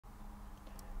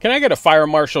Can I get a fire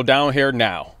marshal down here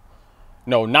now?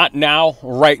 No, not now,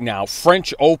 right now.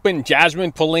 French Open,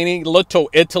 Jasmine Paolini,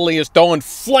 Little Italy is throwing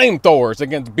flamethrowers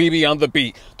against BB on the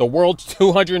beat. The world's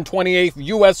 228th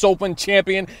U.S. Open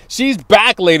champion. She's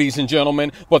back, ladies and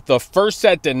gentlemen, but the first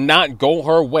set did not go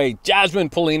her way. Jasmine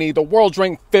Paolini, the world's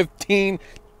ranked 15,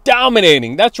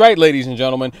 dominating. That's right, ladies and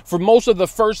gentlemen. For most of the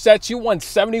first set, she won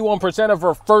 71% of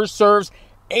her first serves,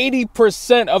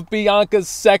 80% of Bianca's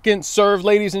second serve,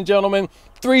 ladies and gentlemen.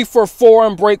 3 for 4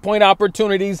 on breakpoint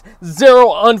opportunities,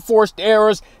 0 unforced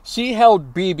errors. She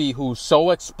held BB, who's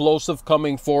so explosive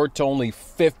coming forward, to only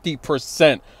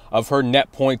 50% of her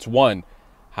net points won.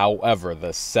 However,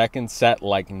 the second set,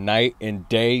 like night and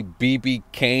day, BB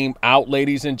came out,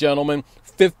 ladies and gentlemen.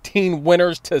 15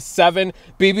 winners to 7.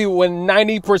 BB won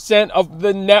 90% of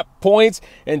the net points,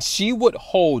 and she would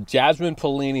hold Jasmine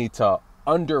Paolini to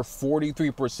under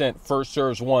 43% first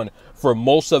serves won for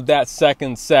most of that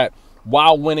second set,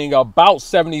 while winning about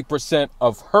 70%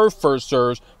 of her first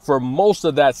serves for most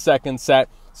of that second set,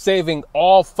 saving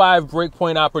all 5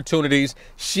 breakpoint opportunities.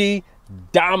 She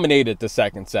dominated the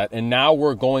second set, and now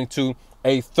we're going to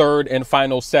a third and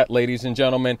final set, ladies and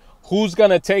gentlemen. Who's going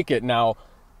to take it now?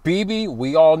 BB,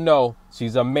 we all know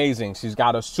she's amazing. She's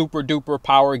got a super duper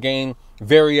power game,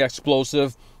 very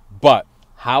explosive, but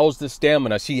how's the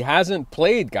stamina? She hasn't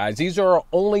played, guys. These are her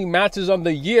only matches of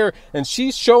the year, and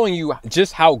she's showing you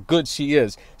just how good she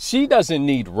is. She doesn't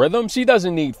need rhythm. She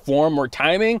doesn't need form or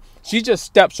timing. She just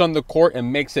steps on the court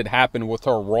and makes it happen with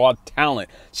her raw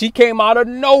talent. She came out of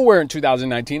nowhere in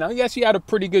 2019. Now, yes, she had a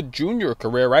pretty good junior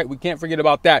career, right? We can't forget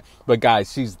about that. But,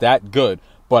 guys, she's that good.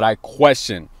 But I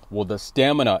question, will the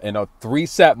stamina in a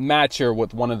 3-set match here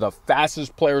with one of the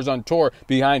fastest players on tour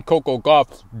behind Coco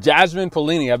Gauff, Jasmine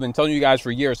Paolini, I've been telling you guys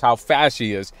for years how fast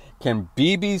she is. Can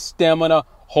BB's stamina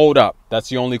hold up? That's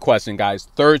the only question, guys.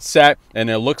 Third set, and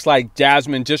it looks like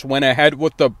Jasmine just went ahead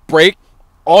with the break.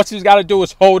 All she's got to do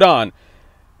is hold on,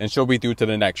 and she'll be through to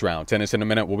the next round. Tennis in a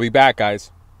minute. We'll be back,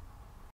 guys.